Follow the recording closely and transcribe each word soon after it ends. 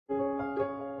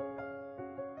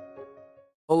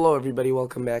Hello everybody,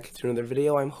 welcome back to another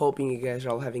video. I'm hoping you guys are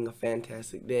all having a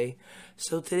fantastic day.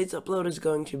 So today's upload is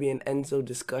going to be an Enso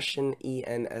discussion,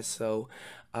 ENSO,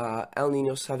 El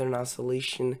Nino Southern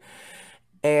Oscillation,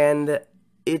 and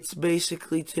it's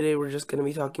basically today we're just going to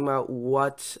be talking about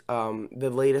what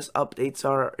the latest updates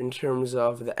are in terms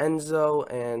of the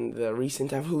Enso and the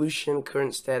recent evolution,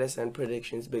 current status, and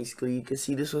predictions. Basically, you can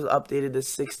see this was updated the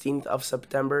 16th of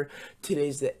September.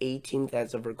 Today's the 18th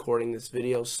as of recording this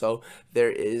video, so there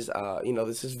is,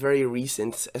 this is very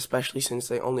recent, especially since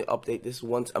they only update this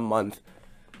once a month.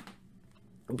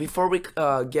 Before we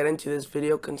get into this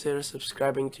video, consider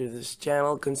subscribing to this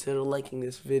channel, consider liking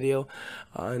this video,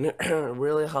 and it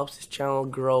really helps this channel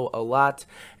grow a lot,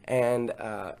 and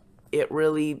it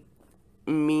really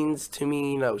means to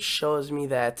me, shows me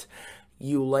that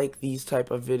you like these type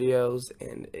of videos,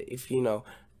 and if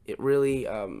it really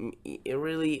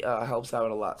helps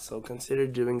out a lot, so consider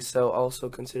doing so. Also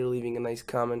consider leaving a nice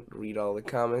comment. Read all the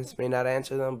comments, may not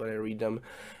answer them, but I read them.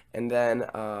 And then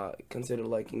consider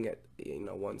liking it,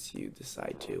 once you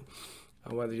decide to,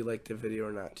 whether you like the video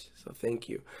or not. So thank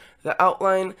you. The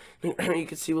outline, you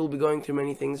can see we'll be going through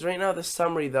many things. Right now, the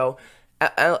summary, though,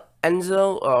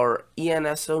 Enso or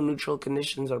ENSO neutral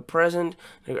conditions are present,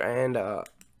 and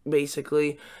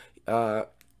basically,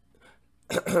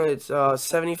 it's a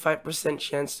 75%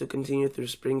 chance to continue through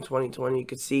spring 2020. You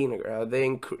could see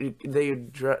they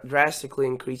drastically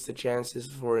increase the chances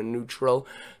for a neutral.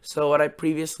 So what I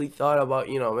previously thought about,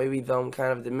 maybe them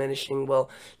kind of diminishing, well,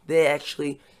 they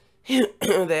actually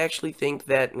they actually think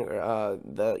that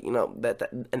that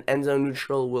an Enso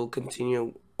neutral will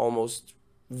continue almost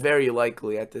very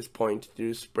likely at this point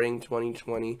through spring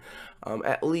 2020,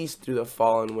 at least through the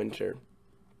fall and winter.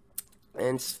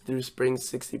 And through spring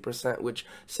 60%, which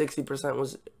 60%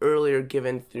 was earlier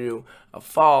given through a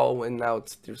fall, and now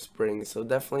it's through spring, so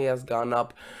definitely has gone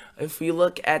up. If we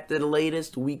look at the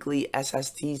latest weekly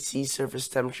SST sea surface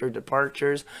temperature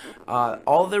departures,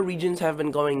 all the regions have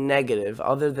been going negative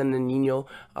other than the Nino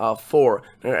 4,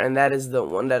 and that is the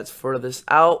one that's furthest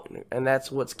out, and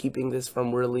that's what's keeping this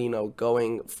from really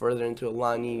going further into a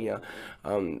La Nina.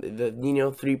 The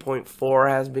Nino 3.4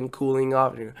 has been cooling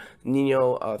off,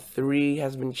 Nino 3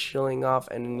 has been chilling off,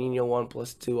 and Nino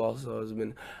 1+2 also has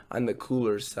been on the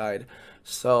cooler side.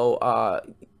 So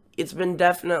it's been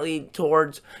definitely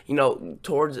towards a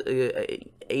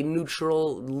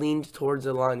neutral, leaned towards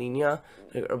a La Nina,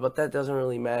 but that doesn't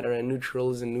really matter. A neutral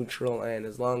is a neutral, and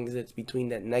as long as it's between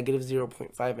that negative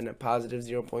 0.5 and a positive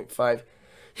 0.5,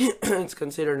 it's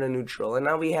considered a neutral. And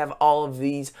now we have all of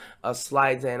these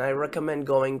slides, and I recommend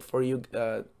going for you,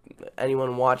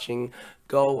 anyone watching,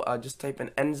 go just type in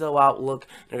Enso Outlook,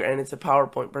 and it's a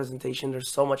PowerPoint presentation.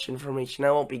 There's so much information.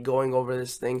 I won't be going over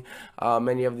this thing,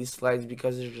 many of these slides,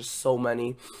 because there's just so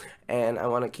many, and I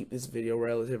want to keep this video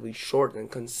relatively short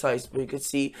and concise. But you can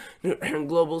see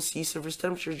global sea surface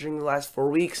temperatures during the last 4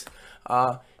 weeks.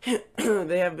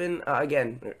 They have been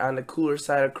again on the cooler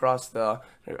side across the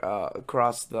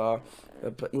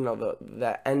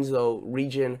Enso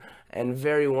region, and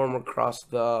very warm across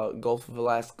the Gulf of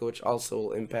Alaska, which also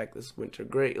will impact this winter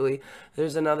greatly.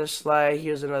 There's another slide.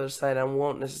 Here's another slide I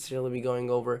won't necessarily be going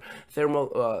over.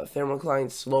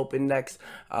 Thermocline slope index,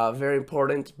 very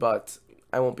important, but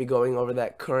I won't be going over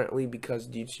that currently because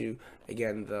due to,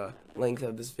 again, the length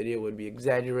of this video would be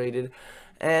exaggerated.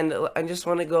 And I just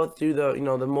want to go through the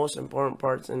the most important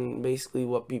parts and basically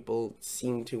what people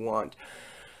seem to want.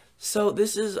 So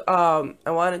this is I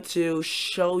wanted to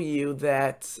show you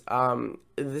that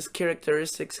this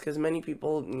characteristics, because many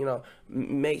people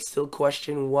may still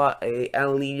question what a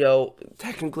El Nino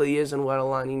technically is and what a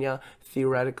La Nina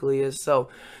theoretically is. So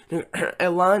a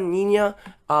La Nina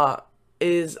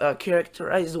is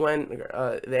characterized when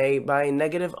they by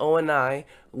negative ONI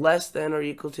less than or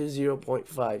equal to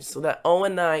 0.5. So that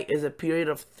ONI is a period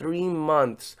of 3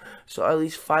 months, so at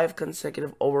least 5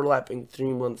 consecutive overlapping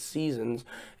 3-month seasons,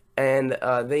 and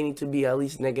they need to be at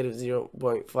least negative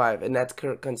 0.5, and that's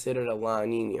considered a La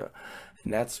Nina.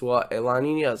 And that's what a La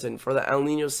Nina is. And for the El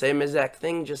Nino, same exact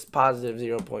thing, just positive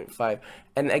 0.5.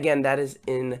 And again, that is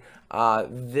in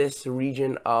this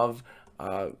region of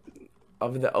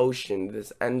the ocean,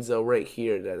 this Enso right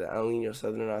here, the El Nino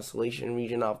Southern Oscillation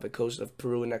region off the coast of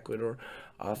Peru and Ecuador,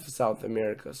 off South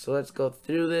America. So let's go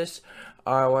through this.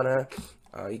 I want to,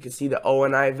 you can see the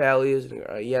ONI values.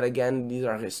 Yet again, these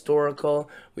are historical.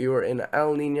 We were in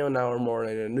El Nino, now we're more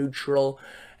in a neutral.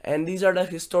 And these are the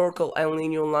historical El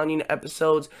Nino and La Nina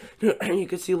episodes. You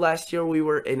can see last year we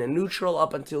were in a neutral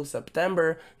up until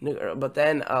September, but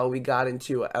then we got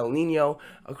into El Nino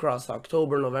across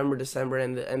October, November, December,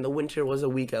 and the winter was a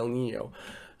weak El Nino.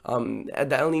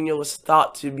 The El Nino was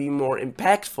thought to be more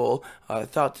impactful,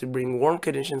 thought to bring warm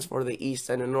conditions for the east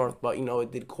and the north, but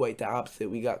it did quite the opposite.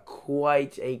 We got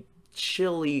quite a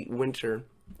chilly winter,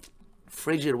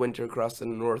 frigid winter across the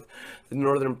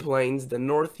northern plains, the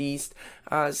northeast.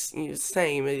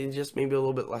 Same, it just maybe a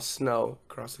little bit less snow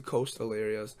across the coastal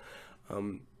areas.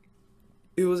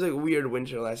 It was a weird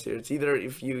winter last year. It's either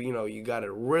if you got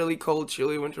a really cold,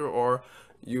 chilly winter, or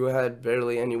you had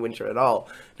barely any winter at all.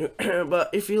 But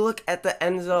if you look at the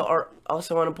Enso, or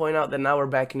also want to point out that now we're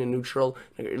back in a neutral.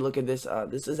 Look at this.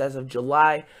 This is as of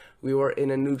July. We were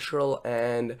in a neutral,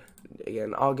 and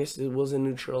again, August it was a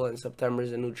neutral, and September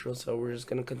is a neutral. So we're just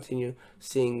gonna continue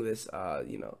seeing this,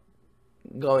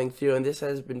 going through. And this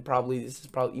is probably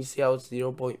you see how it's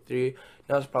 0.3.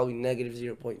 Now it's probably negative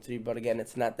 0.3, but again,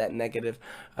 it's not that negative,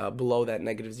 below that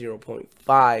negative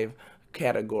 0.5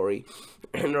 category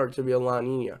in order to be a La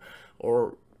Nina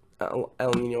or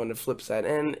El Nino on the flip side.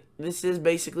 And this is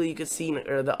basically, you could see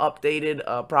the updated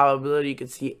probability. You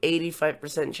could see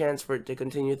 85% chance for it to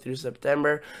continue through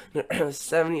September,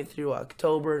 70 through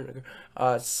October,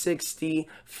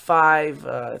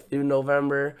 65 through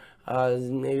November,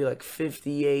 maybe like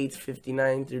 58,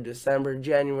 59 through December.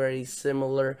 January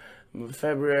similar,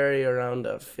 February around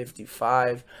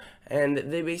 55. And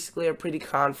they basically are pretty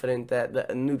confident that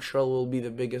the neutral will be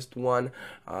the biggest one.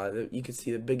 You can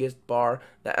see the biggest bar.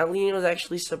 The El Nino is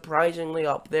actually surprisingly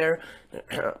up there.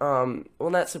 Well,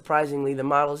 not surprisingly, the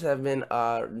models have been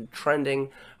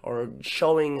trending or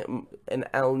showing an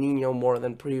El Nino more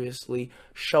than previously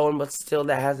shown, but still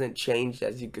that hasn't changed,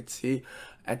 as you could see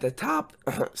at the top.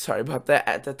 Sorry about that.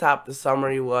 At the top, the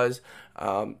summary was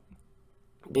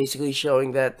basically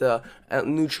showing that the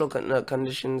neutral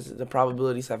conditions, the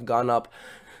probabilities have gone up.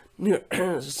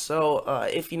 So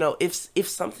if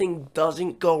something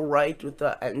doesn't go right with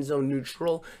the Enso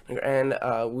neutral, and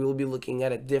we'll be looking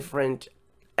at a different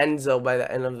Enso by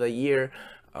the end of the year,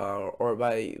 or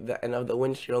by the end of the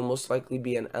winter, it'll most likely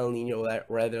be an El Nino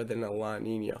rather than a La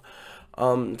Nina.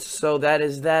 So that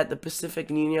is that. The Pacific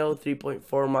Nino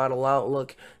 3.4 model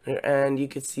outlook, and you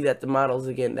can see that the models,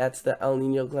 again, that's the El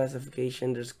Nino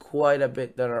classification. There's quite a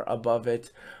bit that are above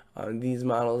it, these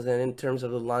models, and in terms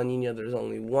of the La Nina, there's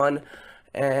only one.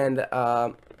 And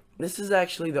this is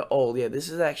actually the old, this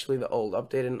is actually the old,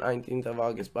 updated 19th of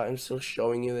August, but I'm still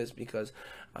showing you this because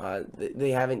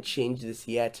they haven't changed this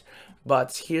yet.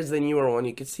 But here's the newer one.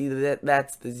 You can see that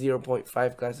that's the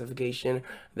 0.5 classification.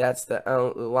 That's the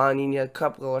La Nina. A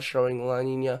couple are showing La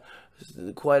Nina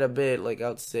quite a bit. Like, I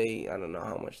would say, I don't know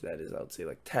how much that is. I would say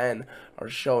like 10 are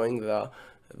showing the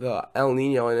El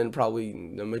Nino, and then probably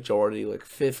the majority, like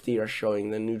 50, are showing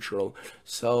the neutral.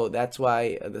 So that's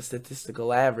why the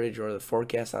statistical average, or the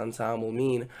forecast ensemble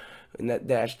mean, in that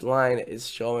dashed line, is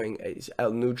showing a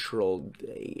neutral,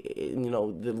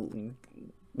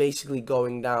 basically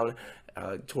going down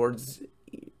towards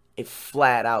a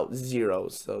flat out 0.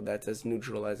 So that's as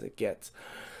neutral as it gets.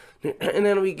 And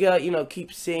then we got,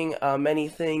 keep seeing many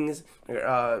things,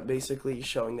 basically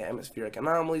showing the atmospheric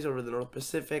anomalies over the North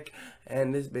Pacific,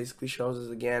 and this basically shows us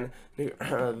again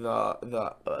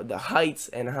the heights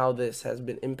and how this has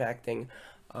been impacting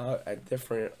at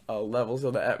different levels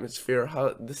of the atmosphere,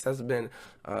 how this has been,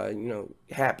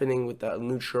 happening with the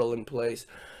neutral in place.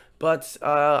 But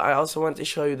I also want to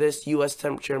show you this U.S.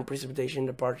 temperature and precipitation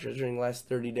departures during the last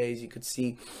 30 days. You could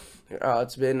see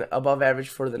it's been above average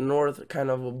for the north, kind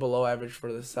of below average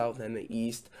for the south and the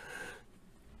east.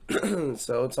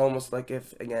 So it's almost like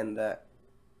if, again, the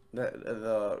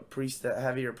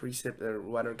heavier precip, the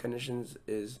weather conditions,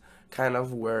 is kind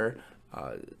of where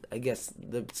I guess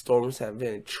the storms have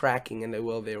been tracking, and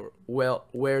where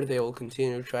they will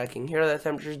continue tracking. Here are the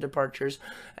temperatures departures.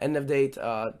 End of date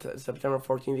September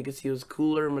 14th. You can see it was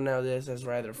cooler, but now this has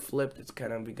rather flipped. It's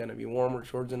kind of going to be warmer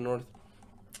towards the north.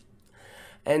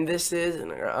 And this is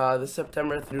the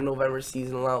September through November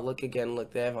seasonal outlook. Again,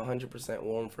 look, they have 100%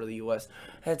 warm for the U.S.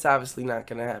 That's obviously not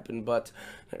going to happen, but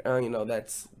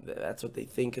that's what they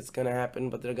think is going to happen.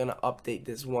 But they're going to update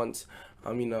this once.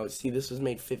 See, this was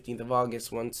made 15th of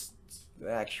August. Once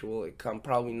the actual, it come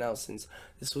probably now, since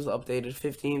this was updated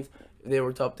 15th. If they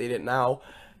were to update it now,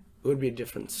 it would be a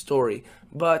different story.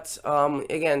 But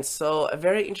again, so a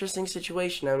very interesting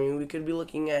situation. I mean, we could be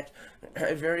looking at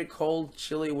a very cold,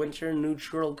 chilly winter.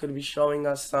 Neutral could be showing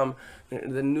us the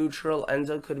neutral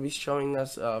Enso could be showing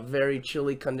us very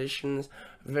chilly conditions,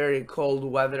 very cold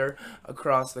weather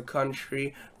across the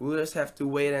country. We'll just have to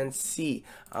wait and see.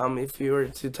 If you were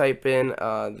to type in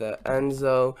the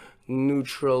Enso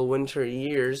neutral winter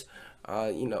years,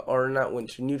 or not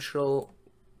winter, neutral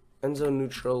Enso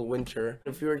neutral winter.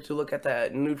 If you were to look at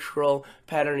that neutral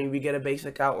pattern, we get a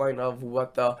basic outline of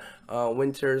what the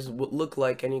winters would look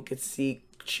like, and you could see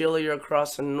chillier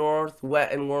across the north,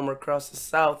 wet and warmer across the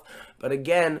south. But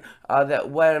again, that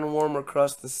wet and warmer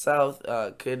across the south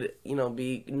could,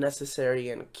 be necessary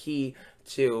and key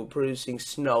to producing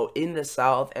snow in the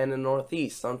south and the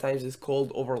northeast. Sometimes this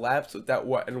cold overlaps with that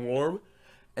wet and warm,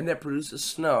 and that produces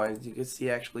snow. As you can see,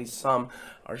 actually some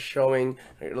are showing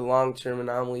the long-term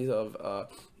anomalies of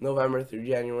November through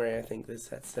January. I think that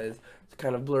says it's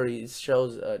kind of blurry. It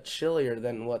shows chillier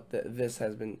than what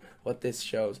this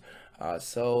shows.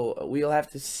 So we'll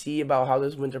have to see about how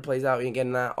this winter plays out. And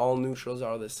again, not all neutrals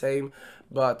are the same,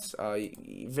 but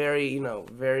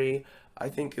very. I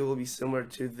think it will be similar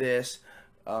to this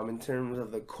in terms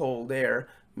of the cold air.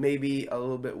 Maybe a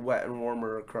little bit wet and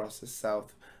warmer across the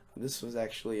south. This was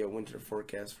actually a winter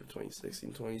forecast for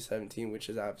 2016-2017, which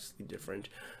is obviously different,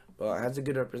 but it has a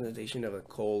good representation of the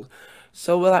cold.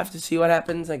 So we'll have to see what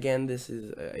happens. Again, this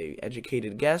is a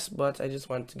educated guess, but I just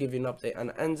wanted to give you an update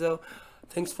on Enso.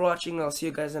 Thanks for watching. I'll see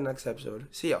you guys in the next episode.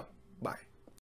 See ya. Bye.